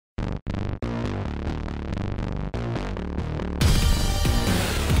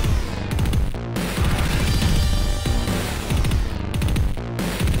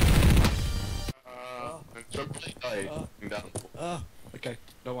Down. Okay.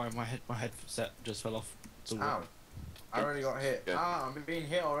 Don't worry, my headset just fell off. It's all good. Ow. I already got hit. Okay. Ah, I'm being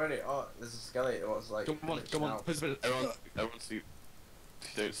hit already. Oh, there's a skeleton. What's like? Come on. Please, Everyone sleep.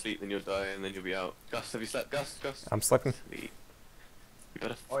 If you don't sleep, then you'll die, and then you'll be out. Gus, have you slept? Gus. I'm sleeping. Sleep. You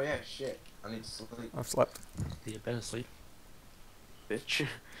better, Oh yeah, shit. I need to sleep. I've slept. You better sleep. bitch.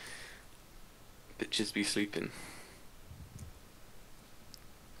 Bitches be sleeping.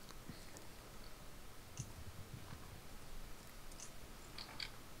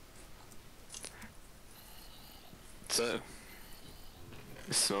 So,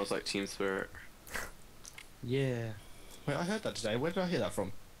 it smells like Team Spirit. Yeah. Wait, I heard that today. Where did I hear that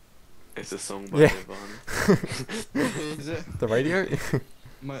from? It's a song by Yeah. Nirvana. Is it? The radio?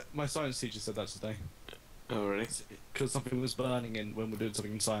 My science teacher said that today. Oh really? Because something was burning in when we're doing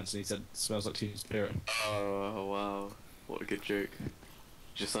something in science, and he said it smells like Team Spirit. Oh wow, what a good joke.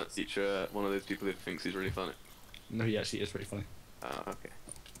 Just science teacher, one of those people who thinks he's really funny. No, he actually is pretty funny. Oh, okay.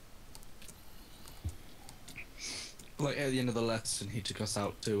 Like at the end of the lesson, he took us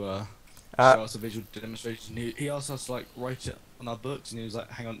out to show us a visual demonstration. He asked us to like write it on our books, and he was like,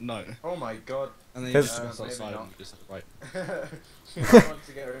 "Hang on, no." Oh my god. And then he There's- just took us Maybe outside not. and we just had to write. You might want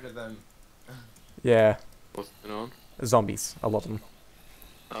to get rid of them. Yeah. What's going on? Zombies. A lot of them.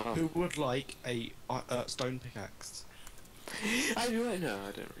 Oh. Who would like a stone pickaxe? I don't really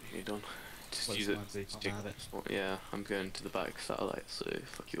need one. Just Well, use it's it. fine, so you Just can't have it. Yeah, I'm going to the back satellite, so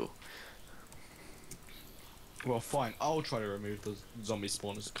fuck you all. Well, fine. I'll try to remove the zombie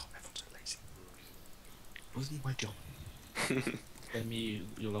spawners. God, everyone's so lazy. Wasn't my job. Let me,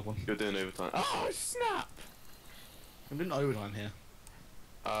 your loved one. You're doing overtime. Oh snap! I'm doing overtime here.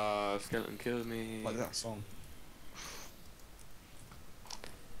 Skeleton killed me. Like that song.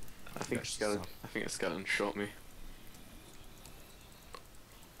 I think a skeleton shot me.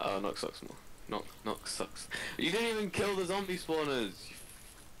 Nocxx sucks more. Nocxx sucks. You didn't even kill the zombie spawners. You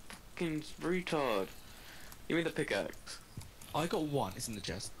fucking retard. Give me the pickaxe. I got one. It's in the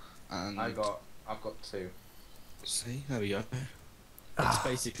chest. And I've got 2. see, there we go. That's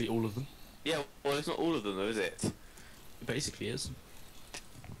basically all of them. Yeah, well, it's not all of them though, is it? It basically is.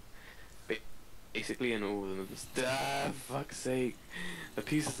 Basically, in all of them. Fuck's sake. A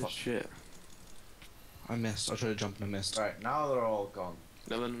piece of shit. I missed. I tried to jump and I missed. Right, now they're all gone.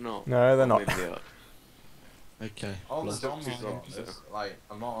 No, they're not. No, they're Or not. maybe they are. Okay. All the Well, zombies two are, zombies, it's like,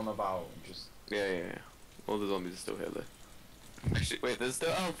 I'm not on about, just... Yeah. All the zombies are still here though. Actually, wait, there's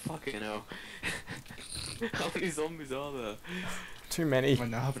still. Oh, fucking hell. How many zombies are there? Too many. I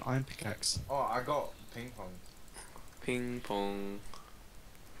now have an iron pickaxe. Oh, I got ping pong. Ping pong.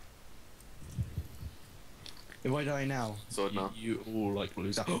 If I die now, Sword now. you all like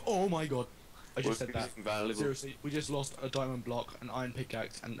lose out. Oh my god! I just said that. Valuable. Seriously, we just lost a diamond block, an iron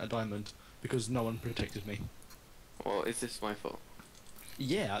pickaxe, and a diamond because no one protected me. Well, is this my fault?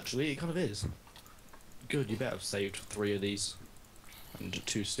 Yeah, actually, it kind of is. Good, you better have saved 3 of these and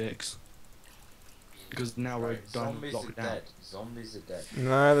 2 sticks. Because now we're Right, diamond zombies block are down. dead. Zombies are dead.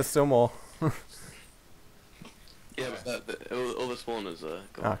 No, there's still more. Yeah, but all the spawners are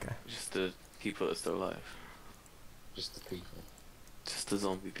gone. Okay. Just the people that are still alive. Just the people. Just the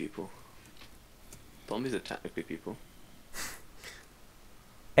zombie people. Zombies are technically people,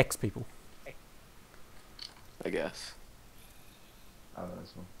 X people. I guess. I don't know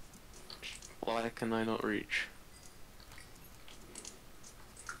this one. Why can I not reach?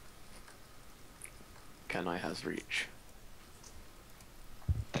 Can I has reach?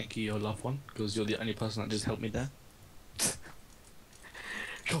 Thank you, your loved one, because you're the only person that just helped me there.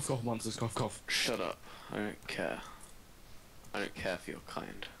 Cough, cough, monsters, cough, cough. Shut up. I don't care. I don't care for your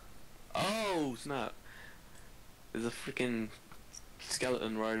kind. Oh, snap. There's a freaking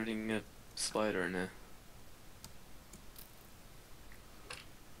skeleton riding a spider in there.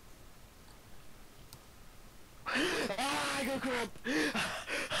 Ah, I got crab!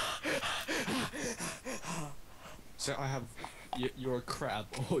 So I have, you're a crab,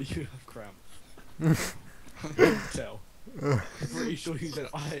 or you have crab. I can't tell. I'm pretty sure you said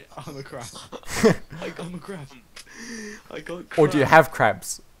I'm a crab. I'm a crab. I got crab. Or do you have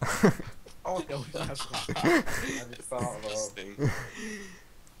crabs? Oh, No, you have crab. I just thought of Interesting.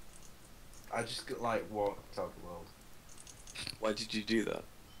 I just got like walked out the world. Why did you do that?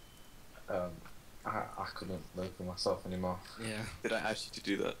 I couldn't live for myself anymore. Yeah. Did I ask you to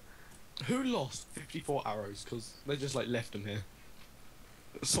do that? Who lost 54 arrows? Because they just like left them here.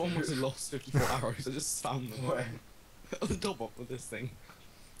 Someone must have lost 54 arrows. I just found them Where? on the top of this thing.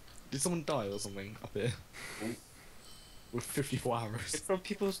 Did someone die or something up here? With 54 It's arrows. from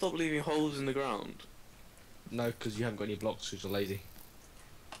people stop leaving holes in the ground. No, because you haven't got any blocks because you're lazy.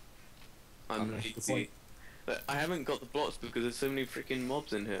 I'm Okay, good lazy. point. But I haven't got the blocks because there's so many freaking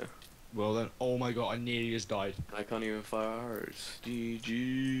mobs in here. Well then, oh my god, I nearly just died. I can't even fire arrows. GG.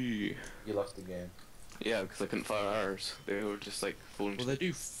 You left the game. Yeah, because I couldn't fire arrows. They were just like falling. Well, they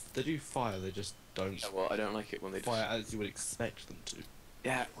do fire. They just don't Yeah, well, I don't like it when they fire just... as you would expect them to.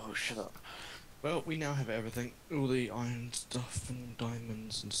 Yeah, oh, shut up. Well, we now have everything. All the iron stuff and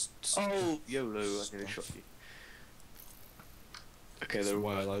diamonds and stuff. Oh, YOLO, I nearly shot you. Okay, So they're...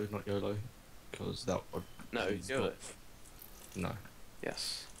 YOLO, not YOLO. Because that would... No, YOLO. No.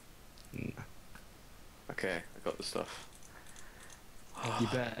 Yes. No. Okay, I got the stuff. You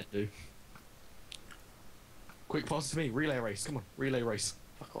better do. Quick, pass it to me. Relay race. Come on, relay race.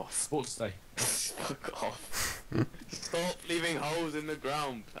 Fuck off. Sports day. Fuck off. Stop leaving holes in the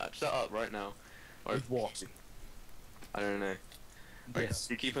ground. Patch that up right now. Or With what? I don't know. Yes.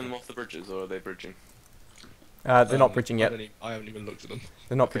 You keeping them off the bridges, or are they bridging? They're not bridging yet. I haven't even looked at them.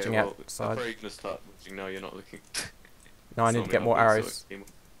 They're not Okay, bridging well, yet. So I'm probably gonna start bridging now. You're not looking. no, I need to get more arrows.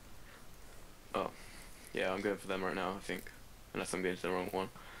 Oh, yeah, I'm going for them right now. I think, unless I'm going to the wrong one.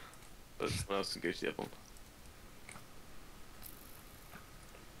 But someone else can go to the other one.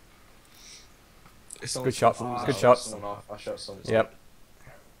 Good shot. Ah, Good I shot. shot someone off. I shot someone. Yep.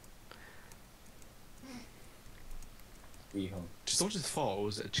 E-hung. Did someone just fall, or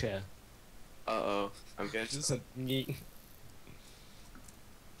was it a chair? Uh-oh, I'm going Just to... a neat.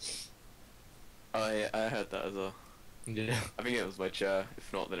 Oh yeah, I heard that as well. Yeah. I think it was my chair.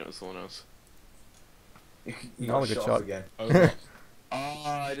 If not, then it was someone else. You Another got good shot shot. off again. Oh,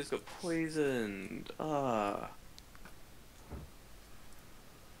 Ah, I just got poisoned. Ah.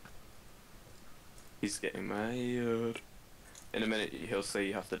 He's getting mad. In a minute, he'll say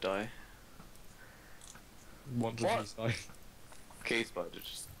you have to die. one does What? need to die. Okay, Spider,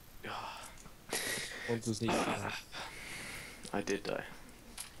 just... Ah. One does need to die. I did die.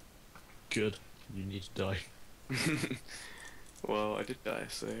 Good. You need to die. Well, I did die,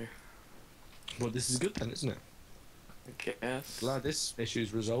 so... Well, this is good then, isn't it? I guess. Glad this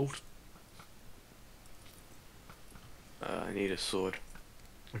issue's resolved. I need a sword.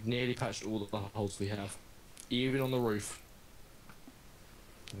 We've nearly patched all the holes we have. Even on the roof.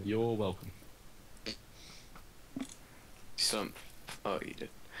 You're welcome. Some... Oh, you did.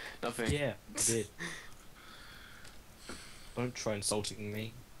 Nothing. Yeah, I did. Don't try insulting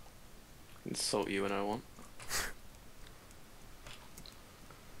me. Insult you when I want.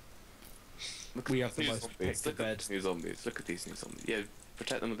 Look We at have the these most zombies. protected Look at bed. these new zombies. Look at these new zombies. Yeah,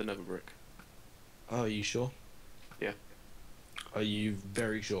 protect them with another brick. Oh, are you sure? Yeah. Are you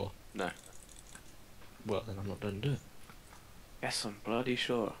very sure? No. Well, then I'm not done to do it. Yes, I'm bloody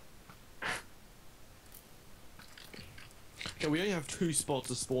sure. Okay, we only have 2 spots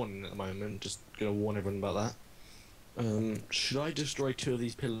of spawning at the moment. Just gonna warn everyone about that. Should I destroy 2 of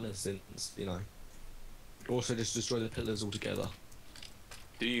these pillars since, you know? Also just destroy the pillars altogether.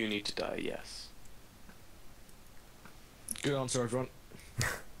 Do you need to die? Yes. Good answer, everyone.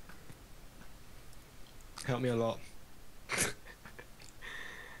 Help me a lot.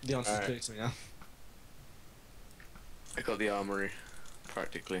 The answer's Alright. clear to me now. I got the armory,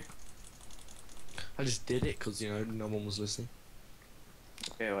 practically. I just did it because, you know, no one was listening.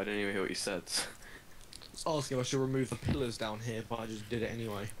 Yeah, well, I didn't even hear what you said. I was asking if I should remove the pillars down here, but I just did it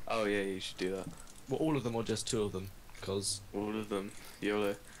anyway. Oh yeah, you should do that. Well, all of them or just 2 of them, because... All of them.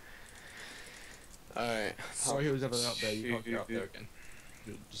 YOLO. Alright. Sorry who's ever up there, you can't get up there again.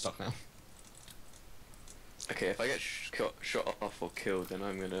 You're stuck now. Okay, if I get shot off or killed, then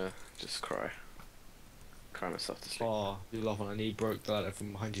I'm gonna just cry. Cry myself to sleep. Oh, you're laughing. I need broke the ladder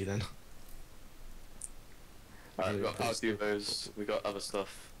from behind you then. Alright, we got Yeah, power tubos, we got other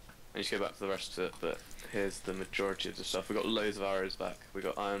stuff. I need to go back to the rest of it, but here's the majority of the stuff. We got loads of arrows back. We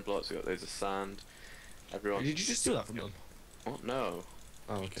got iron blocks, we got loads of sand. Everyone. Did you just steal that from them? What? No.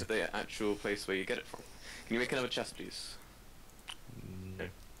 Oh, okay. To the actual place where you get it from. Can you make another chest, please? No.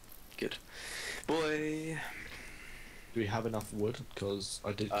 Good. Boy. Do we have enough wood? Because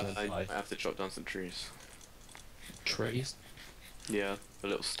I did I buy have to chop down some trees. trees. Yeah, the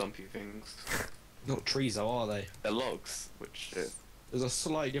little stumpy things. Not trees though, are they? They're logs, which... There's a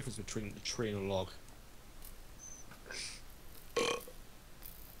slight difference between a tree and a log.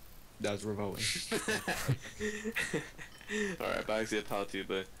 That's revolting. Alright, bags of power tube,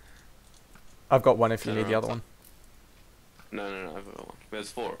 though. I've got one if you No, need the no, other one. No, I've got one.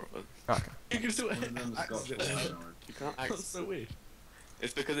 There's 4 of them. Okay. You can still One of them's got accidentally. You can't That's so weird.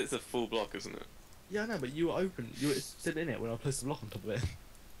 It's because it's a full block, isn't it? Yeah, I know, but you were open. You were still in it when I placed the block on top of it.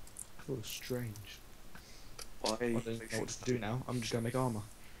 That was strange. Why? I don't know what to do now. I'm just gonna make armor.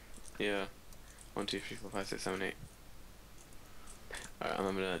 Yeah. 1, 2, 3, 4, 5, 6, 7, 8. Alright, I'm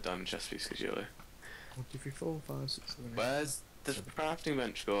gonna diamond chest piece because you're 1, 2, 3, 4, 5, 6, 7, 8. Where's the crafting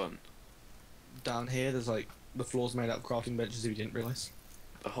bench gone? Down here, there's like the floor's made out of crafting benches. If you didn't realise.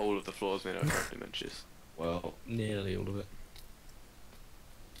 The whole of the floor's made out of crafting benches. Well, nearly all of it.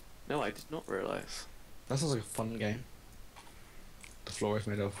 No, I did not realise. That sounds like a fun game. The floor is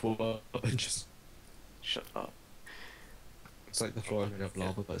made of floor benches. Shut up. It's like the floor is made of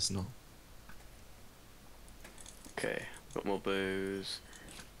lava, but it's not. Okay, got more bows.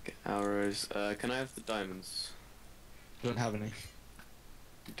 Get arrows. Can I have the diamonds? You don't have any.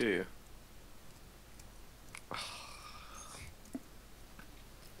 You do.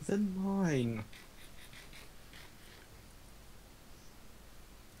 They're mine.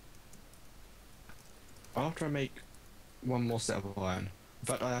 After I make one more set of iron, in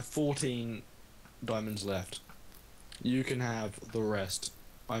fact I have 14 diamonds left. You can have the rest.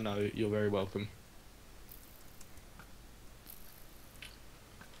 I know, you're very welcome.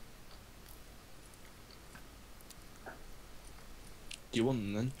 Do you want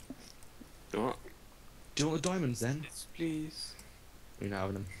them then? What? Do you want the diamonds then? Yes, please. You're not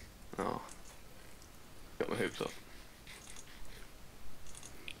having them. Oh. Got my hopes up.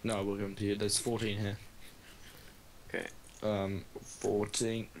 No, I will give them to you. There's 14 here. Okay.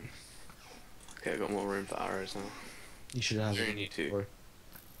 14. Okay, I got more room for arrows now. You should have Sure them. you need to.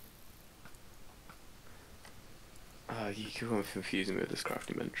 You keep on confusing me with this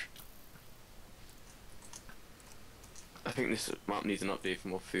crafting bench. I think this map needs an update for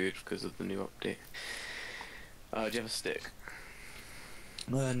more food because of the new update. Do you have a stick?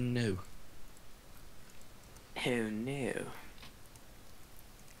 No. Oh no.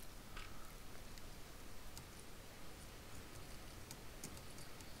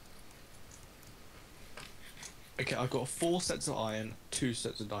 Okay, I've got 4 sets of iron, 2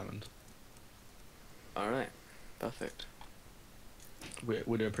 sets of diamond. Alright. Perfect. We're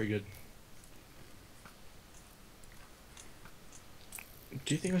doing pretty good.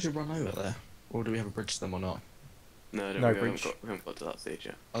 Do you think I should run over there? Or do we have a bridge to them or not? No, No we bridge. haven't got to that stage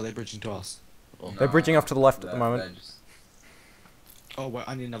yet. Are they bridging to us? They're bridging off to the left at the moment. Oh, wait,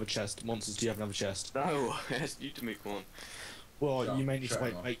 I need another chest. Monsters, do you have another chest? No, I asked you to make one. Well, Shut- you may need to shut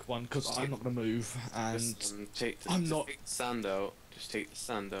wait, him off. make one, because I'm not going to move, and... Just, take the, I'm just not- take the sand out. Just take the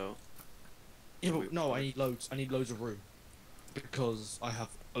sand out. Yeah, but no, I need loads of room. Because I have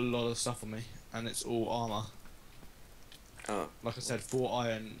a lot of stuff on me, and it's all armour. Oh, Like I said, 4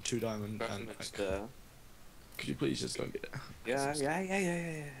 iron, 2 diamond, crafting and... bench there. Could you please just go and get it?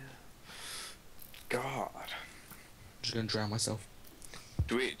 Yeah. God. I'm just going to drown myself.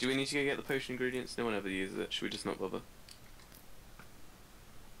 Do we need to go get the potion ingredients? No one ever uses it. Should we just not bother?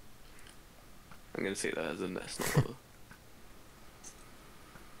 I'm gonna say that as a let's not bother.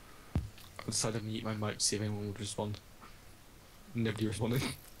 I decided to eat my mic to see if anyone would respond. Nobody responded.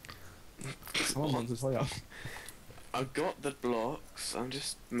 Come on, Monsters, hurry up. I've got the blocks. I'm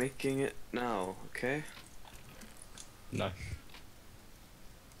just making it now. Okay. No.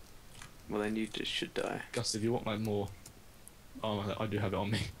 Well, then you just should die. Gus, if you want like more armor, I do have it on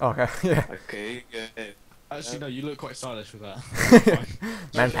me. Okay, yeah. Okay. Good. Actually, no, you look quite stylish with that.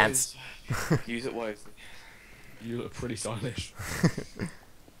 Man pants. Use it wisely. You look pretty stylish.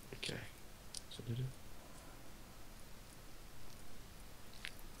 Okay. So did it.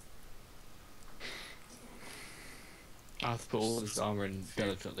 I have to put all this armor in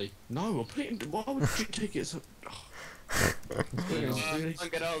delicately. No, I'm putting it in. Why would you take it so? Really?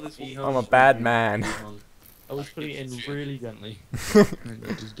 Get out of this one. I'm a bad man. I was putting it in really gently. And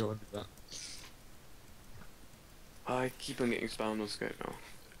I just go and do that. I keep on getting spammed on scope now.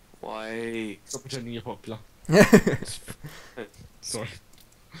 Why? Stop pretending you're popular. Uh, Sorry.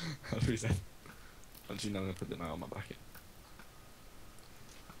 That's what you said. Actually, no, I'm gonna put my armor back in.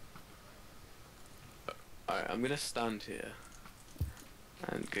 Alright, I'm gonna stand here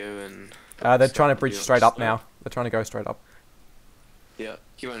and go and. They're trying to bridge straight up now. They're trying to go straight up. Yeah,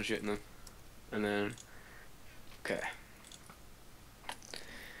 keep on shooting them, and then. Okay.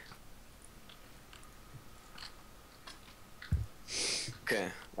 Okay.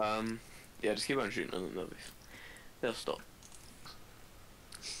 Yeah, just keep on shooting them, and they'll stop.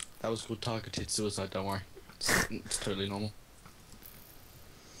 That was called targeted suicide, don't worry. It's totally normal.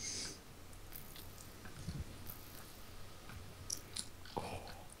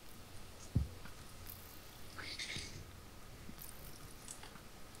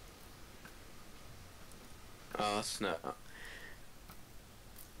 Oh, snap.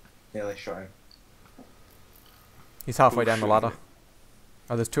 Yeah, they shot him. He's halfway Ooh, down the shit. ladder.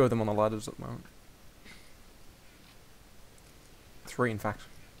 Oh, there's 2 of them on the ladders at the moment. 3, in fact.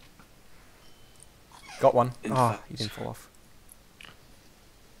 Got one. In Ah, fact. he didn't fall off.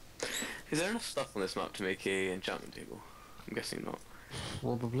 Is there enough stuff on this map to make a enchantment table? I'm guessing not.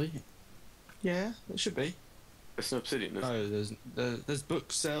 Probably. Yeah, it should be. There's no obsidian, is No, there's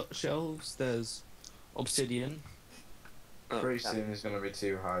shelves. There's obsidian. Oh, Pretty yeah. soon it's gonna be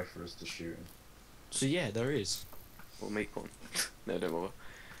too high for us to shoot him. So yeah, there is. We'll make one. No, don't bother.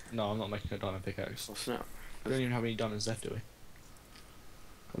 No, I'm not making a diamond pickaxe. Oh snap. We don't even have any diamonds left, do we?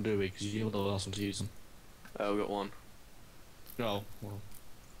 Or do we? Because you're the last one to use them. We got one. Oh, well.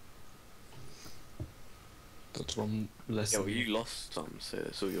 That's one less. Yeah, than well, me. you lost some, so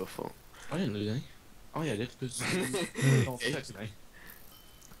it's all your fault. I didn't lose any. Oh yeah, I did, because no one protected me.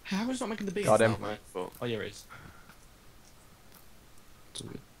 How is it not making the big? Got him. Not my fault. Oh yeah, it is. It's all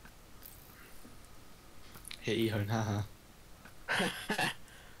good. Hit E-hone, haha.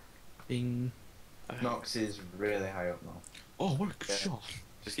 Bing. Nocxx is really high up now. Oh, what a good Yeah. shot.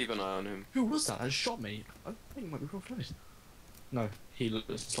 Just keep an eye on him. Who was that? That shot me. I think it might be Rolf. No, he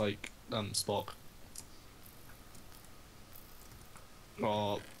looks like Spock.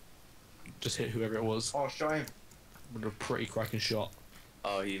 Oh, just hit whoever it was Oh, shot him. with a pretty cracking shot.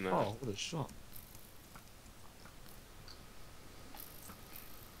 Oh, he man. Oh, what a shot!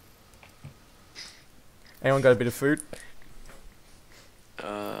 Anyone got a bit of food?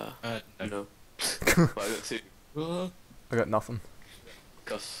 No. No. But I got two. I got nothing.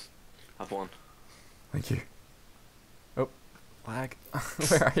 Gus, have one. Thank you. Oh, lag.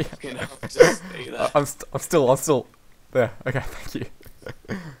 Where are you? You know, just stay there. I'm still there. Okay, thank you.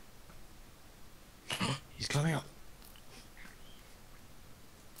 He's coming up.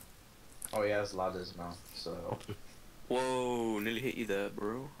 Oh, he has ladders now, so. Whoa, nearly hit you there,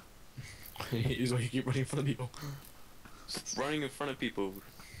 bro. He's why you keep running in front of people. Just running in front of people.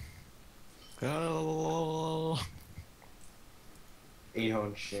 Oh.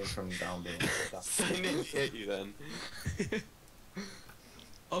 E-hone shooting from down below. That's I nearly hit you then.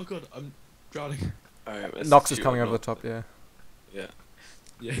 Oh god, I'm drowning. Alright, Nocxx is coming over the top. Yeah. Yeah.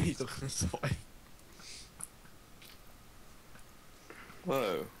 Yeah, he's not gonna survive.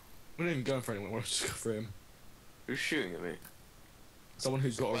 Whoa. We're not even going for anyone, we're just going for him. Who's shooting at me? Someone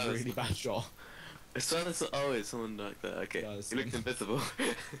who's got a Well, really bad shot. It's not as oh, it's someone like that. Okay, Yeah, it's he looked invisible.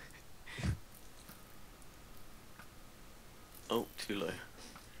 Oh, too low.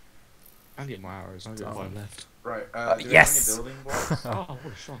 I get my arrows, I've got Oh. 5 left. right, do you yes! have any building blocks? Oh,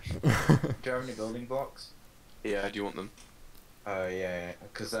 what a shot. Do you have any building blocks? Yeah, do you want them? Yeah,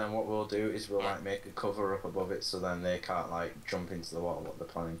 because then what we'll do is we'll like make a cover up above it so then they can't like jump into the water what they're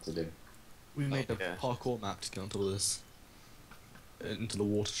planning to do. We made a Okay. parkour map to get on top of this. Into the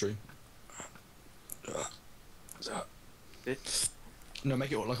water stream. It's No,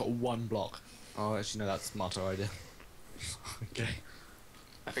 make it like a 1 block. Oh, actually no, that's a smarter idea. Okay.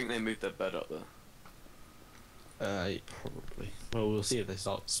 I think they moved their bed up there. Probably. Well, we'll see if they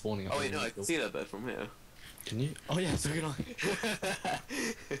start spawning up. Oh wait, in no, the I can middle. see their bed from here. Can you? Oh yeah, so can I.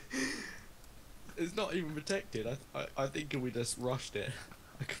 It's not even protected. I think if we just rushed it,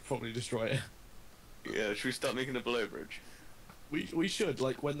 I could probably destroy it. Yeah, should we start making a below bridge? We should,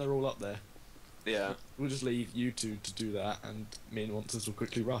 like, when they're all up there. Yeah. We'll just leave you two to do that, and me and Monstazz will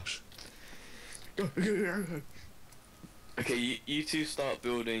quickly rush. Go, go, go, go. Okay, you two start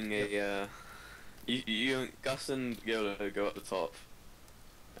building a, you Gus and Yola go up the top,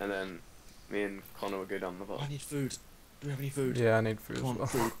 and then me and Connor will go down the I bottom. need food. Do we have any food? Yeah, I need food. Come on,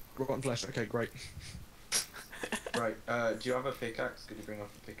 as well. food. Rotten flesh. Okay, great. Right, do you have a pickaxe? Could you bring up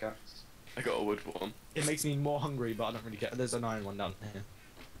a pickaxe? I got a wood one. It makes me more hungry, but I don't really care. There's an iron one down here.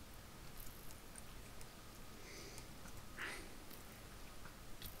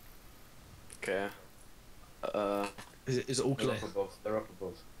 Okay. Is it all They're clear? up above. They're up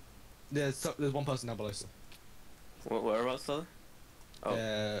above. There's one person down below, so. Whereabouts are they?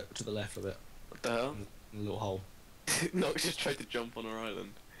 Oh. To the left of it. What the hell? In a little hole. Nocxx just tried to jump on our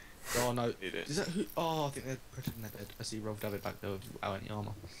island. Oh no. He did. Is that who? Oh, I think they're protecting their bed. I see Rolf David back there without any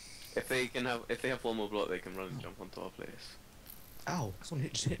armor. If they have one more block, they can run and jump onto our place. Ow! Someone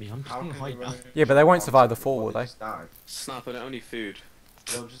just hit me. I'm How gonna can hide they now. run Yeah, but they won't into survive the water? fall, will Will they? just die? Snap! I don't need food.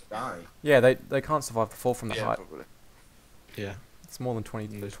 They'll just die. Yeah, they can't survive the fall from the Yeah, height. probably. Yeah. It's more than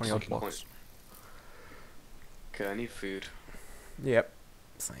 20 There's 20 odd second blocks. Okay, I need food. Yep.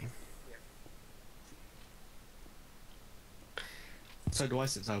 Same. So do I,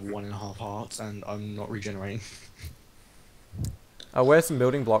 since I have 1.5 hearts and I'm not regenerating. Where's some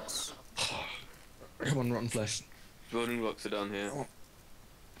building blocks? Come on, rotten flesh. Building blocks are down here. Oh.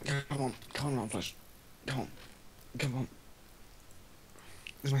 Come on, rotten flesh. Come on.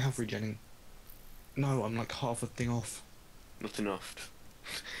 Is my health regenerating? No, I'm like half a thing off. Not enough.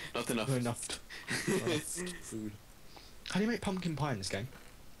 Not enough. Not enough. Food. How do you make pumpkin pie in this game?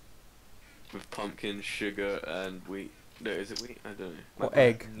 with pumpkin, sugar, and wheat. No, is it wheat? I don't know. Or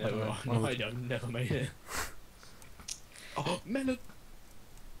egg. I don't No, know. no, I've never made it. Oh, melon!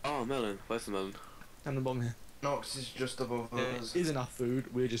 Oh, melon. Where's the melon? And the bomb here. Nocxx is just above There us. is enough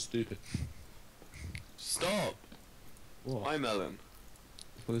food, we're just stupid. Stop! What? My melon.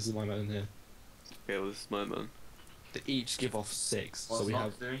 Well, this is my melon here. Okay, well, this is my melon. They each give off 6, What's so we Nocxx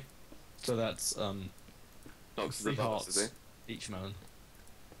have. doing? So that's Nocxx is 3 above us, is hearts each melon.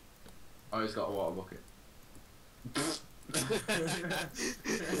 Oh, he's got a water bucket.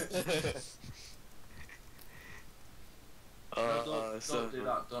 Don't do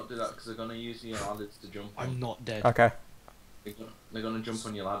that. Don't do that, because they're gonna use your ladders to jump on. I'm not dead. Okay. They're gonna jump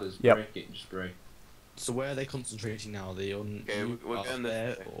on your ladders. Yep. Break it and just break. So where are they concentrating now? Are they on Okay, you we're up going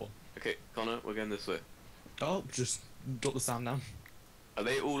there this way. or? Okay, Connor, we're going this way. Oh, just drop the sound down. Are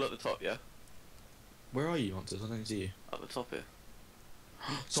they all at the top, yeah? Where are you, Monstazz? I don't see you. At the top here.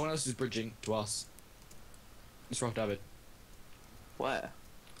 Someone else is bridging to us. It's Rolf David. Where?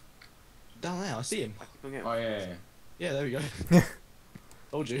 Down there, I see him. I keep on getting... Oh yeah. Yeah, there we go.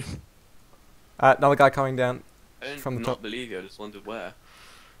 Told you. Another guy coming down. I didn't from the not top. believe you, I just wondered where.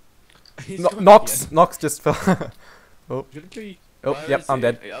 He's No, coming Nocxx. again. Nocxx just fell. He's gonna kill you. Oh, Where yep, is I'm he?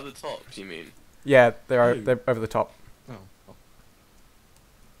 dead. At the top, do you mean? Yeah, they're Who? over the top. Oh.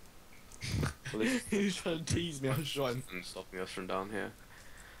 Well, this He's trying to tease me, I was shot him. and stopping us from down here.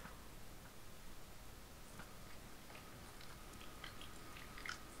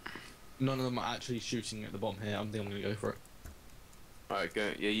 None of them are actually shooting at the bomb here. I think I'm gonna go for it. Alright,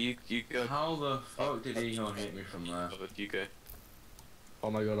 go. Yeah, you go. How the fuck did he hit me from there? You go.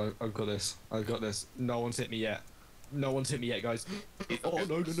 Oh my god, I've got this. I've got this. No one's hit me yet. No one's hit me yet, guys. Oh no,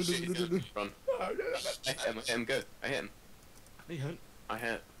 no, no, no, no, no, no. Run. I hit him, go. I hit him. Hey, hunt.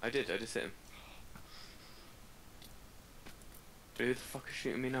 I just hit him. Who the fuck is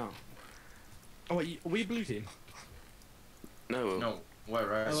shooting me now? Oh wait, are we blue team? No. No, where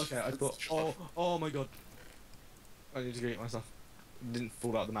right? Oh, okay, I thought. Oh my god. I need to get myself. Didn't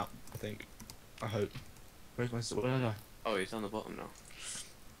fall out the map, I think. I hope. Where's my sword? Where did I go? Oh, he's on the bottom now.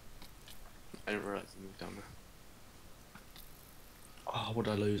 I didn't realise he moved down there. Oh, what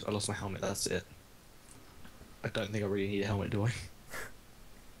did I lose? I lost my helmet, that's it. I don't think I really need a helmet, do I? I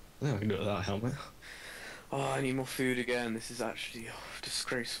think I can do it without a helmet. Oh, I need more food again. This is actually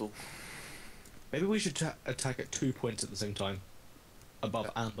disgraceful. Maybe we should attack at 2 points at the same time.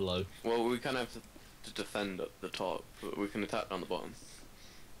 Above and below. Well, we kind of have to defend at the top, but we can attack down the bottom.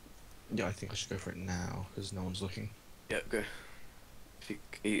 Yeah, I think I should go for it now, because no one's looking. Yeah, go.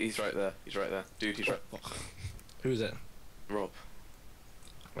 He's right there. He's right there. Dude, he's right. Who is it? Rob.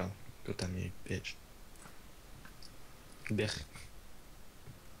 Well, god damn you, bitch. Bitch.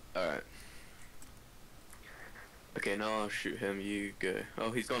 Alright. Okay, now I'll shoot him. You go.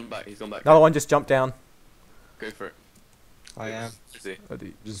 Oh, he's gone back. He's gone back. Another one just jumped down. Go for it. I am. Is he?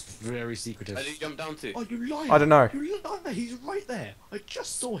 Just very secretive. Where did he jump down to? Oh, you lied! I don't know. You lied! He's right there! I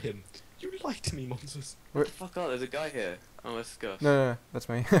just saw him! You lied to me, Monstazz! What the fuck? There's a guy here. Oh, let's go. No, that's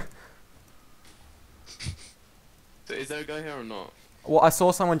me. So is there a guy here or not? Well, I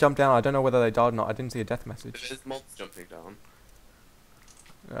saw someone jump down. I don't know whether they died or not. I didn't see a death message. There's mobs jumping down.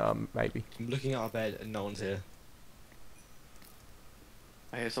 Maybe. I'm looking at our bed and no one's here.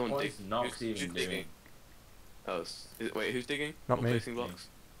 I hear someone What dig. is Nocxx even doing? Oh, wait, who's digging? Not Or me. placing blocks?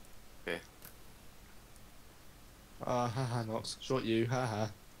 Haha, Nocxx. Shot you, haha.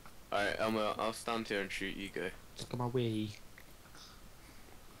 Alright, I'll stand here and shoot. You go. Look at my wee.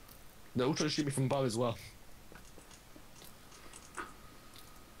 They're all trying to shoot me from bow as well.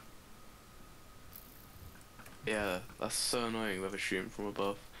 Yeah, that's so annoying. Whoever shooting from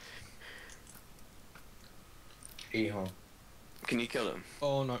above. Ehon. Can you kill him?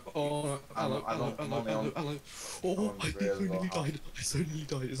 Oh no, oh no. Hello, I'm hello, on hello, my hello, own. hello. Oh, I'm I really nearly low. died. I so nearly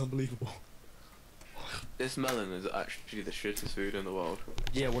died, it's unbelievable. This melon is actually the shittest food in the world.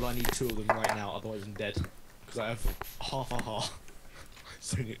 Yeah, well I need 2 of them right now, otherwise I'm dead. Because I have half a heart. I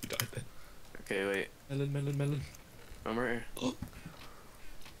so nearly died then. Okay, wait. Melon, melon, melon. I'm right here.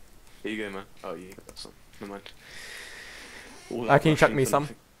 Here you go, man. Oh, you got some. Never mind. All that Can you chuck rushing me for some?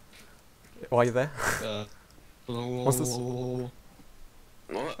 nothing. While you're there? What's this? What?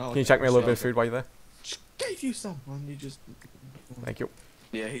 Oh, Can you chuck me a little bit of food while you're there? Just gave you some, and you just... Thank you.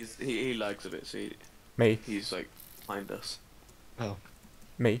 Yeah, he lags a bit, so Me. he's like behind us. Oh.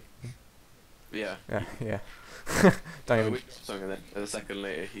 Me. Yeah. Yeah, yeah. Don't Oh, even. we dropped something and then a second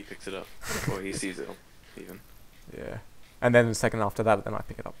later he picks it up. Or he sees it even. Yeah. And then the second after that, then I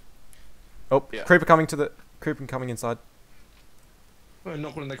pick it up. Oh, Yeah. creeper coming to the... Creeper coming inside. Well,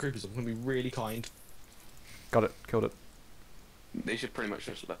 not one of their creepers, I'm gonna be really kind. Got it. Killed it. They should pretty much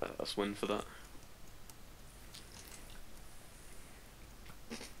just let us win for that.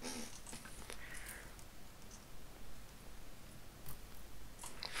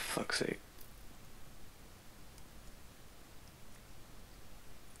 Fuck's sake.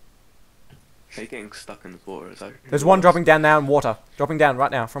 Are you getting stuck in the water? Is that There's one dropping down now in water. Dropping down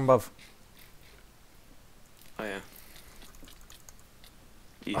right now from above. Oh yeah.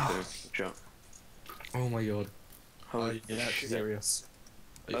 Ether, jump. Oh my god. Holy yeah, that's shit. serious.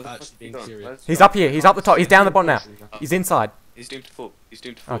 Are you Where the actually fuck being you gone? serious? Where's He's John? up here. He's up the top. He's down the bottom now. He's inside. He's doomed to fall. He's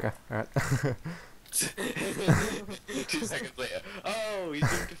doomed to fall. Okay, alright. 2 seconds later. Oh, he's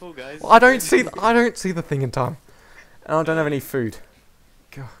doomed to fall, guys. Well, I don't see the thing in time. And I don't have any food.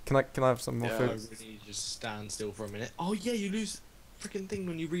 God, can I have some more Yeah. I food? really need to just stand still for a minute. Oh yeah, you lose freaking thing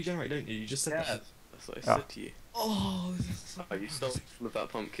when you regenerate, don't you? You just said Yeah, that. that's what I Oh. said to you. Oh, this is so Oh, you stole with that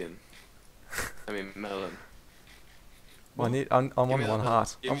pumpkin. I mean, melon. Well, I'm Give on me one that melon.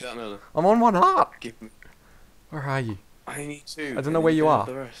 heart. Give me that melon. I'm on one heart. Give me. Where are you? I need two. I don't know where need you to are.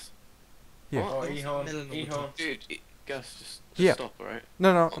 The rest. Yeah. What? Oh, There was a Ehon, melon on the Ehon. top. Dude, Gus, just Yeah. stop, alright?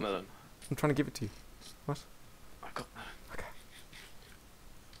 No, no. What melon? I'm trying to give it to you. What? I got melon. Okay.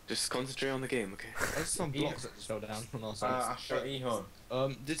 Just concentrate on the game, okay? There's some blocks that just fell down on our side. I shot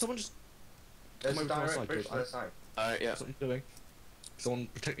Ehon. Did someone just There's Come a over to our direct side, bridge good. to the side. Alright, yeah. something doing? Someone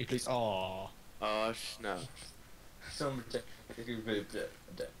protect me, please. Oh, Oh, no. Some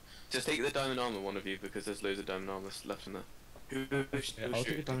Just take the diamond armor, one of you, because there's loads of diamond armor left in there. Who yeah, I'll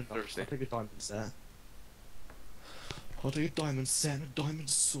take a diamond. I'll Seriously. take a diamond set. I'll take a diamond set, and a diamond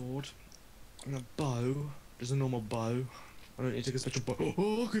sword, and a bow. Just a normal bow. I don't need to take a special bow.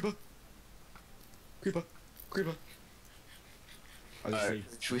 Oh, creeper! Creeper! Creeper! I just Alright,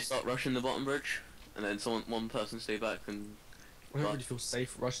 need. should we start rushing the bottom bridge? And then one person stay back and... I don't really feel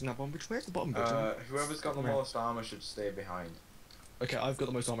safe rushing that bottom bridge. Where's the bottom bridge? Whoever's got the Yeah. most armor should stay behind. Okay, I've got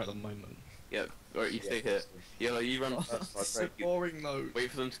the most armor at the moment. Yeah, alright, you stay here. Yeah, you run Oh, first, that's so right, you- boring though.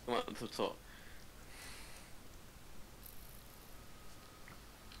 wait for them to come out to the top.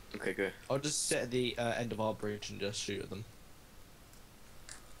 Okay, go. I'll just sit at the end of our bridge and just shoot at them.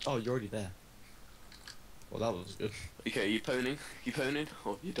 Oh, you're already there. Well, that was good. Okay, you poning? You poning?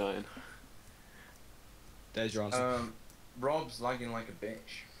 Or you dying? There's your answer. Rob's lagging like a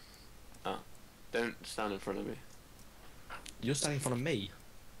bitch. Don't stand in front of me. You're standing in front of me.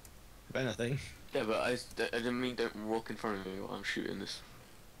 If anything. Yeah, but I didn't mean don't walk in front of me while I'm shooting this.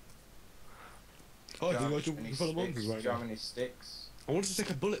 Oh, I Do think you I have should any in front of monkeys sticks? right Do you have now. any sticks? I want to take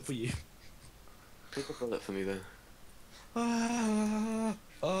a bullet for you. Take a bullet for me then.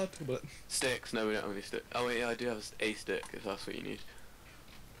 Take a bullet. Sticks? No, we don't have any sticks. Oh wait, yeah, I do have a stick if that's what you need.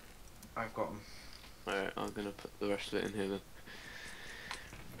 I've got them. Alright, I'm gonna put the rest of it in here then.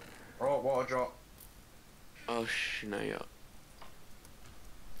 Oh, water drop. Oh no, yeah.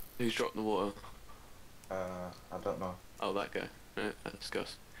 Who's dropped the water? I don't know. Oh, that guy. No, that's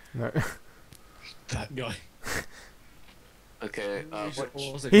Gus. No. That guy. Okay, What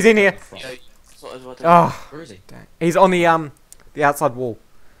was it He's in here. from? yeah, that's what I was about to Ah, Where is he? dang. He's on the outside wall.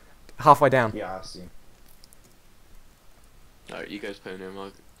 Halfway down. Yeah, I see. Alright, you guys pony him,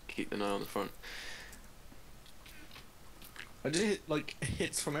 I'll keep an eye on the front. I did hit, like,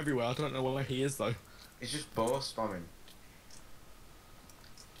 hits from everywhere. I don't know where he is, though. It's just bow spamming.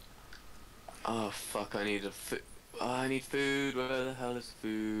 Oh fuck, I need I need food, where the hell is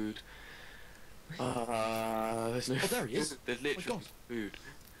food? There's no Oh, there he is. There's my literally God. food.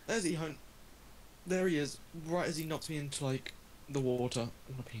 There's Ehon. There he is. Right as he knocks me into, like, the water.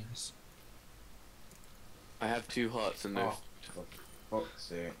 What a penis. I have 2 hearts and no Oh, for fuck's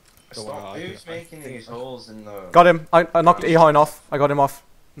sake. Don't Stop, worry, who's making these holes in the... Got him. I knocked Ehon off. I got him off.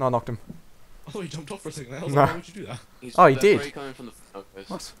 No, I knocked him. I thought he jumped off for a second. I was Nah. like, why would you do that? Oh, he that's did? where he coming from the front, guys.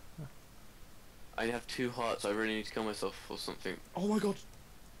 What? I have 2 hearts, I really need to kill myself or something. Oh my god.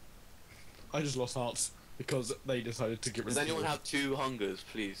 I just lost hearts because they decided to get rid Does of anyone me. have 2 hungers,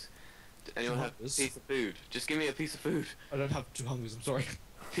 please? Does anyone have a hungers? piece of food? Just give me a piece of food. I don't have 2 hungers, I'm sorry.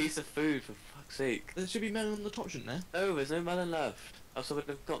 Piece of food, for fuck's sake. There should be melon on the top, shouldn't there? No, there's no melon left. I would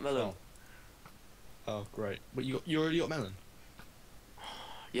have got melon. Oh, great. But you already got melon?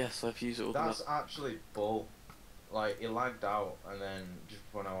 Yes, I've used it all. That's actually bull. Like, he lagged out, and then just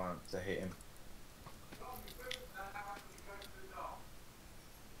when I went to hit him.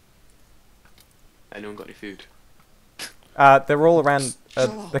 Anyone got any food? They're all around. Shut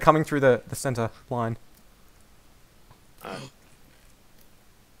up. They're coming through the center line. I'm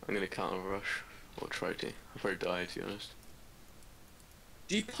gonna counter rush. Or try to. I'll probably die, to be honest.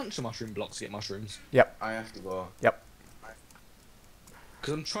 Do you punch the mushroom blocks to get mushrooms? I have to go. Because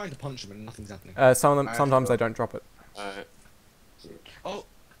I'm trying to punch them and nothing's happening. Some of them. I Sometimes actually- they don't drop it. Alright.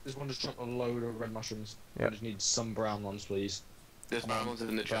 This one just dropped a load of red mushrooms. Yep. I just need some brown ones, please. There's brown ones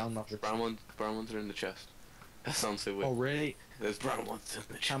in the chest. Brown mushrooms. Brown ones are in the chest. That sounds so weird. Oh, really? There's brown ones in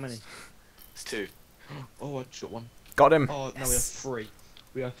the chest. How many? It's 2. Oh, I just got one. Got him. Oh, no, we have 3.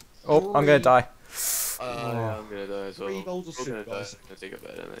 We have Oh, I'm gonna die. Yeah, I'm gonna die as well. 3 bowls of We're soup, gonna die. guys. I'm gonna take a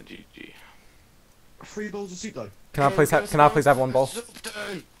bed and then GG. 3 bowls of soup, though. Can I please have one bowl?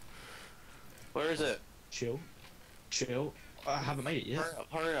 Where is it? Chill. Chill. I haven't made it yet. Hurry up,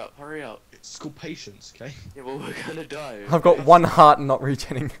 hurry up, hurry up. It's called patience, okay? Yeah, well, we're gonna die. I've got 1 heart and not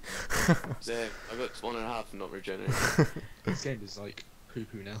regenning. Same. I got 1.5 and not regenerating. This game is like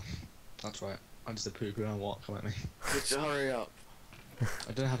poo-poo now. That's right. I'm just a poo-poo now, what? Come at me. Just hurry up.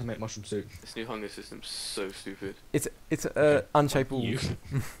 I don't know how to make mushroom soup. This new hunger system's so stupid. It's Okay, unshapable. You.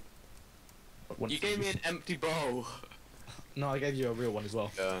 You gave me an empty bowl. No, I gave you a real one as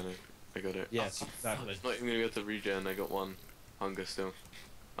well. Yeah, I know. I got it. Yes, exactly. Not even gonna be able to regen. I got 1 hunger still.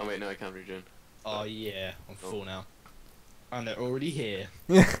 Oh wait, no, I can't regen. Oh yeah, I'm full now. And they're already here.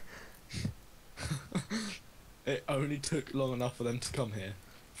 It only took long enough for them to come here,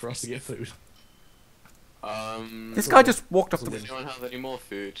 for us to get food. This guy just walked off Does the. anyone have any more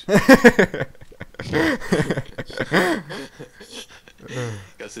food?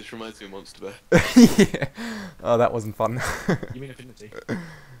 Guys, this reminds me of Monster Bear. Yeah. Oh, that wasn't fun. You mean affinity?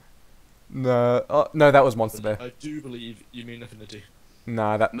 No. Oh, no, that was Monster Bear. I do believe you mean affinity.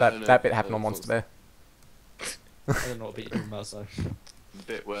 No, that bit happened on Monster Bear. I don't know what bit you're talking about, so. The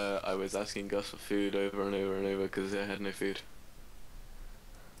bit where I was asking Gus for food over and over and over because I had no food.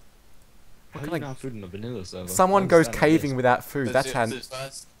 How can do I- you not have food in a vanilla server? Someone I goes understand caving this. without food. That's It's how. the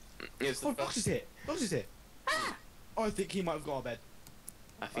first- it's the Oh, Nocxx first- is here! Nocxx is here! Oh, I think he might have got out of bed.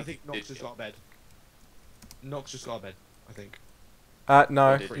 I think he Nocxx did just go. got out of bed. Nocxx just got out of bed, I think.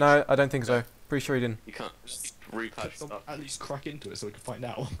 No, Did he? no, I don't think so. Pretty sure he didn't. You can't just repatch Someone stuff. at least crack into it so we can find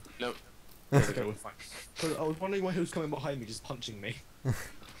out. Nope. Okay, we're fine. 'Cause I was wondering why he was coming behind me just punching me.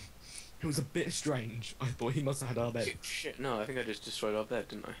 It was a bit strange. I thought he must have had our bed. Shit, no, I think I just destroyed our bed,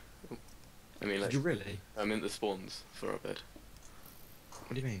 didn't I? I mean, Did like, you really? I meant the spawns for our bed.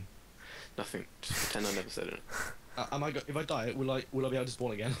 What do you mean? Nothing. Just pretend I never said it. If I die, will I be able to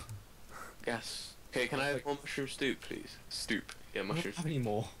spawn again? Gas. Okay, can I have one mushroom stoop, please? Stoop. Yeah, I don't mushrooms. have any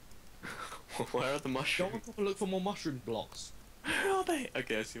more. Where are the Go mushrooms? and have a look for more mushroom blocks. Where are they?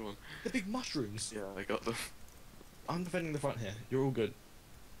 Okay, I see one. The big mushrooms. Yeah, I got them. I'm defending the front here. You're all good.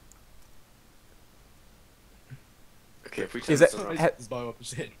 Okay, if we turn Is it- this around. ha- This bow up and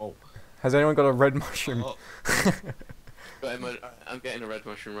just hit. Oh. Has anyone got a red mushroom? Oh. I'm getting a red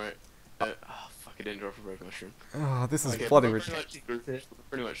mushroom, right? Oh, fuck, I didn't drop a red mushroom. Oh, this is Okay, bloody we're rich. pretty much screwed. We're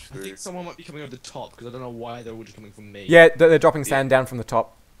pretty much I screwed. think someone might be coming over the top because I don't know why they're all just coming from me. Yeah, they're dropping sand down from the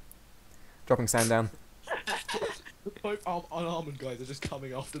top. Dropping sand down. Both unarmored guys are just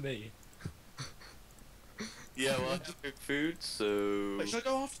coming after me. Yeah, well, I have no food, so... Wait, should I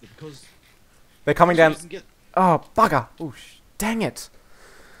go after them? Because They're coming down. doesn't get. Oh, bugger! Oh, dang it!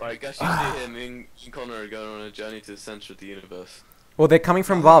 Right, guys, you see him and Connor are going on a journey to the centre of the universe. Well, they're coming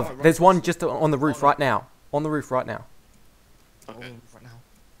from Oh, above. right, There's right. one just on the roof Oh, no. right now. On the roof right now. Okay. Oh, right now.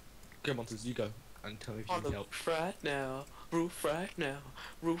 Go, Monstazz, you go and tell me if you On need the help. roof right now, roof right now,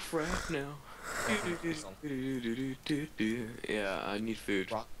 roof right now. Yeah, I need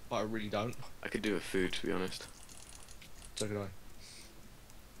food. Right, but I really don't. I could do with food, to be honest. So could I.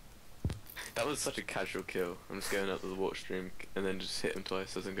 That was such a casual kill. I'm just going up to the water stream and then just hit him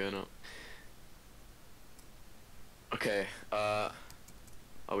twice as I'm going up. Okay, are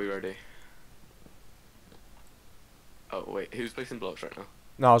we ready? Oh wait, who's placing blocks right now?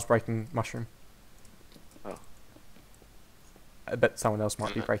 No, I was breaking mushroom. Oh. I bet someone else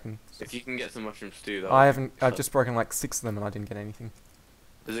might be Okay. breaking. If you can get some mushrooms too, I haven't. I've just broken like 6 of them and I didn't get anything.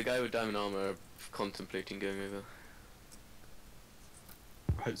 There's a guy with diamond armor contemplating going over.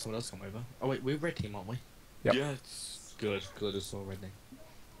 I hope someone else come over. Oh wait, we're red team, aren't we? Yep. Yes. Good, because I just saw a red name.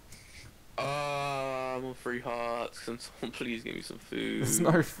 I'm on 3 hearts. Can someone please give me some food? There's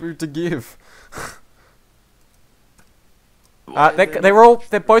no food to give. Why They are there they were all.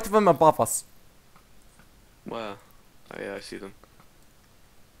 They're both of them above us. Where? Oh yeah, I see them.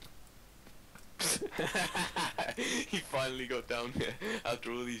 He finally got down here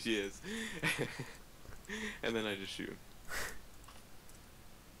after all these years. And then I just shoot him.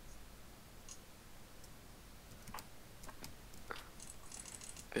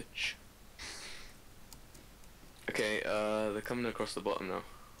 Bitch. Okay, they're coming across the bottom now.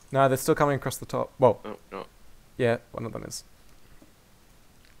 No, they're still coming across the top. Well, Oh, no. yeah, one of them is.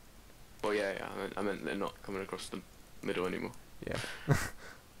 Well, yeah, I meant they're not coming across the middle anymore. Yeah.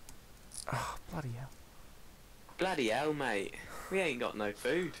 Oh, bloody hell. Bloody hell, mate. We ain't got no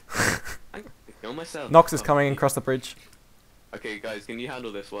food. I'm gonna kill myself. Nocxx is Oh, coming yeah. across the bridge. Okay, guys, can you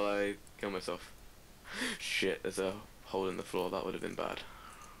handle this while I kill myself? Shit, there's a hole in the floor. That would have been bad.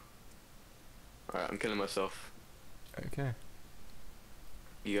 Alright, I'm killing myself. Okay.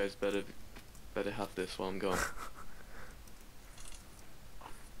 You guys better have this while I'm gone.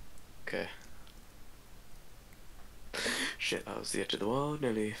 Okay. Shit, that was the edge of the world.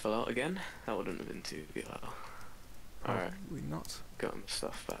 Nearly fell out again. That wouldn't have been too good. Alright, Probably not. got my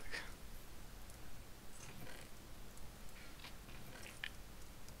stuff back.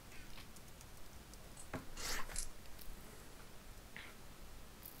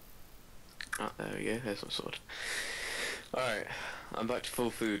 Ah, there we go. There's my sword. Alright, I'm back to full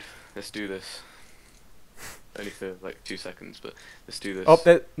food. Let's do this. Only for like 2 seconds, but let's do this. Oh,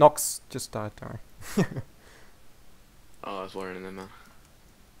 there, Nocxx just died. Don't worry. Oh, I was worrying them, man.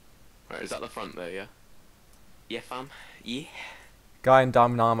 Alright, is that the front there, yeah? Yeah, fam. Yeah. Guy in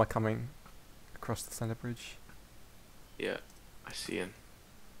diamond armor coming across the center bridge. Yeah, I see him.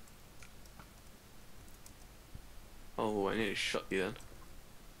 Oh, I nearly shot you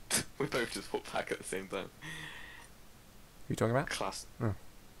then. We both just walked back at the same time. Who you talking about? Class. Oh.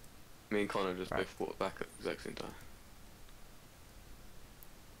 Me and Connor just Right. both walked back at the exact same time.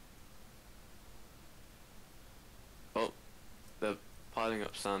 Oh, they're piling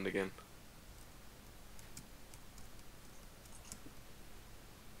up sand again.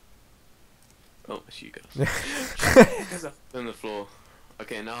 Oh, it's you guys. There's a on the floor.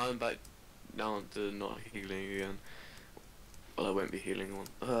 Okay, now I'm back down to not healing again. Well, I won't be healing one.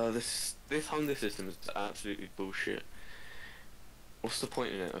 This hunger system is absolutely bullshit. What's the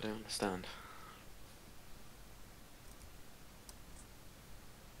point in it? I don't understand.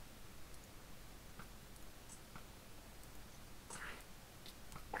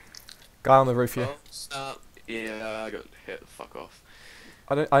 Guy on the roof here. Oh, snap. Yeah, I got hit. Fuck off.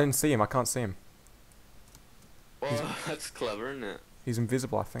 I didn't see him. I can't see him. Well, that's clever, isn't it? He's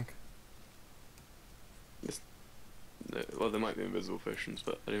invisible, I think. No, well, there might be invisible potions,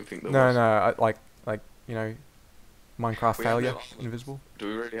 but I don't think there No, was. no. Like you know, Minecraft We have failure. no armor. Invisible. Do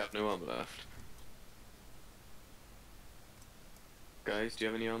we really have no armor left? Guys, do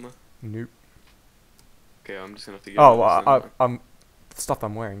you have any armor? Nope. Okay, I'm just gonna have to get Oh, this then. I'm the stuff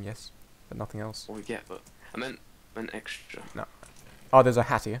I'm wearing, yes, but nothing else. Oh yeah, but I meant extra. Oh, there's a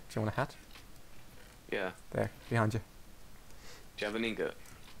hat here. Do you want a hat? Yeah. There, behind you. Do you have an ingot?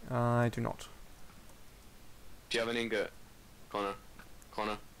 I do not. Do you have an ingot? Connor.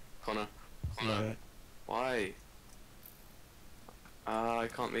 No. Why? I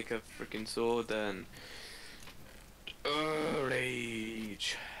can't make a freaking sword then.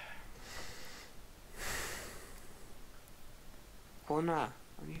 Rage. Connor,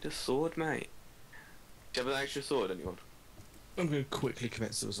 I need a sword, mate. Do you have an extra sword, anyone? I'm going to quickly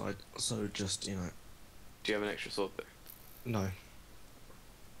commit suicide, so just, you know. Do you have an extra sword though? No.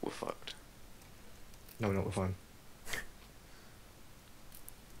 We're fucked. No, we're not, we're fine.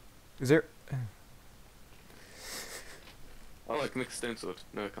 Is there? Oh, I can make a stone sword.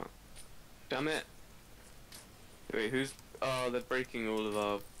 No, I can't. Damn it! Wait, who's... Oh, they're breaking all of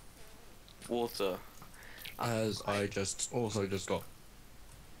our water. As I also just got.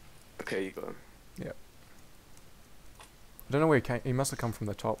 Okay, you got him. I don't know where he came. He must have come from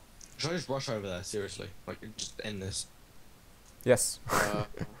the top. Should I just rush over there, seriously? Like, just end this. Yes. Uh,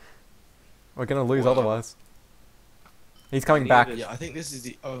 We're gonna lose Well, otherwise. He's coming need back. it. Yeah, I think this is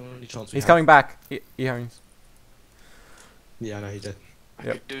the only chance we He's have. coming back. He owns. Yeah, I know he did. I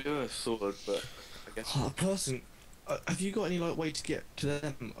Yep. could do a sword, but I guess Oh, a person. Have you got any like way to get to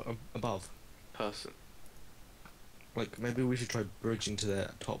them above? person. Like, maybe we should try bridging to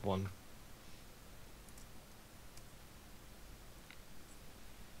their top one.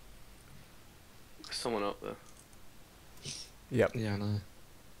 There's someone up there. Yep. Yeah, I know.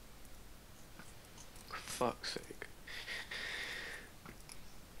 For fuck's sake.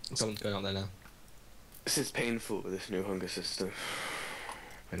 Someone's going up there now. This is painful with this new hunger system.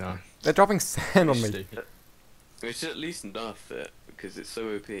 I know. They're dropping sand on me. Stupid. We should at least nerf it, because it's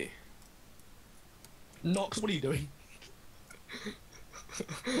so OP. Nocxx, what are you doing?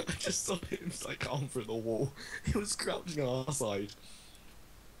 I just saw him like arm through the wall. He was crouching on our side.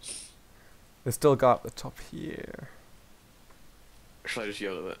 They still got up the top here. Should I just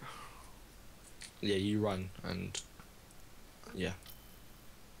yell at it? Yeah, you run and yeah.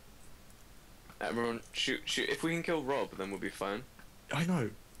 Everyone, shoot. If we can kill Rob, then we'll be fine. I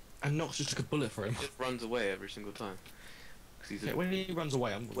know. And Nocxx just took a bullet for him. He just runs away every single time. 'Cause he's Yeah, a... when he runs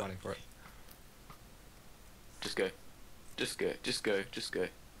away, I'm running for it. Just go. Just go. Just go. Just go.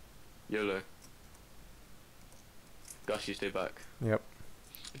 YOLO. Gus, you stay back. Yep.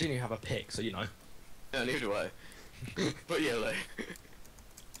 I didn't even have a pick, so you know. No, neither do I. But yeah, like.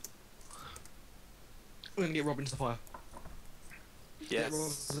 We're gonna get Rob into the fire. Get Rob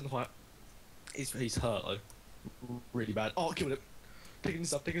Yes. in the fire. He's hurt though. Really bad. Oh, I killed him. Taking his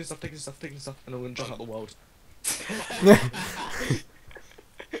stuff, taking his stuff, taking his stuff, taking his stuff, and I'm gonna jump out the world. Someone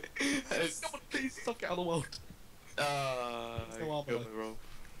please stop, get out of the world. No armor, though. Rolf.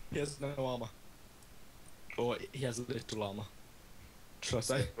 He has no armor. Or he has little armor. Should I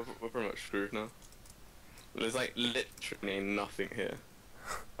say? We're pretty much screwed now. There's like literally nothing here.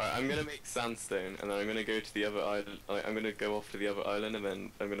 Alright, I'm gonna make sandstone, and then I'm gonna go to the other island. Like, I'm gonna go off to the other island, and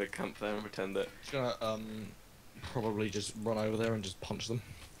then I'm gonna camp there and pretend that. Just gonna probably just run over there and just punch them.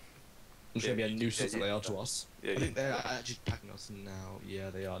 It's gonna be a nuisance that they are to us. Yeah, I think they're actually attacking us now. Yeah,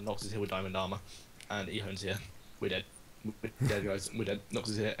 they are. Nocxx is here with diamond armor, and Ehon's here. We're dead. We're dead, guys. We're dead. Nocxx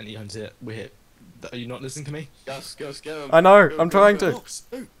is here, and Ehon's here. We're here. Are you not listening to me? Gus, get him. I know. I'm trying to. Nocxx,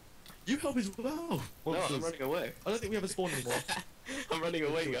 no. You help as well. No, I'm running away. I don't think we have a spawn anymore. I'm running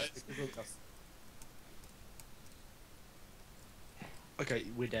away, guys. Okay,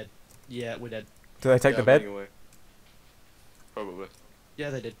 we're dead. Yeah, we're dead. Do they take the I'm bed? running away. Probably.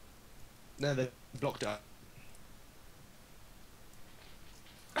 Yeah, they did. No, they blocked it out.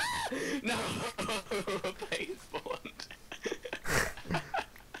 No! Pain spawned.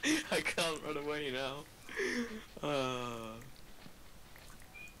 I can't run away now.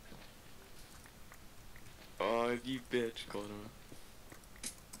 Oh, you bitch, Connor.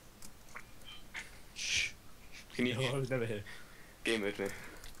 Shh. Can you No, I was never here. game with me?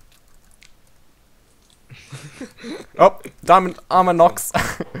 Oh, diamond armor Nocxx.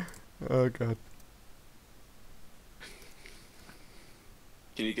 Oh god.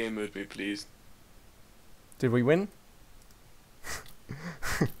 Can you game with me, please? Did we win?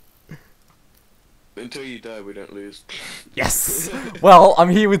 Until you die, we don't lose. Yes! Well, I'm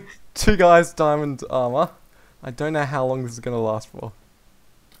here with 2 guys diamond armor. I don't know how long this is gonna last for.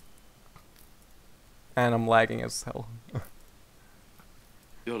 And I'm lagging as hell.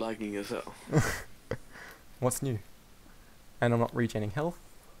 You're lagging yourself. What's new? And I'm not regaining health.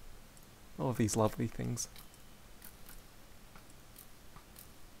 All of these lovely things.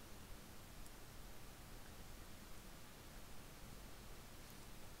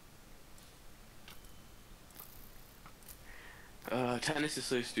 Tennis is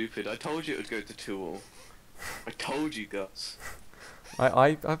so stupid. I told you it would go to 2-all. I told you, Gus.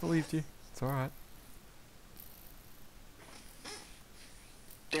 I believed you. It's alright.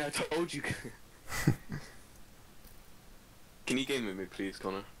 Yeah, I told you. Can you game with me, please,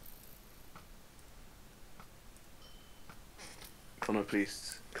 Connor? Connor,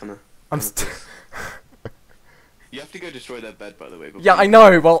 please. Connor. I'm Connor, please. You have to go destroy their bed, by the way. Yeah, I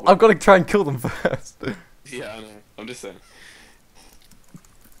know. Well, I've got to try and kill them first. Yeah, I know. I'm just saying.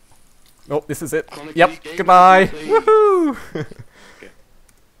 Oh, this is it. Connor, Yep. can you game Goodbye. with me, please? Woohoo!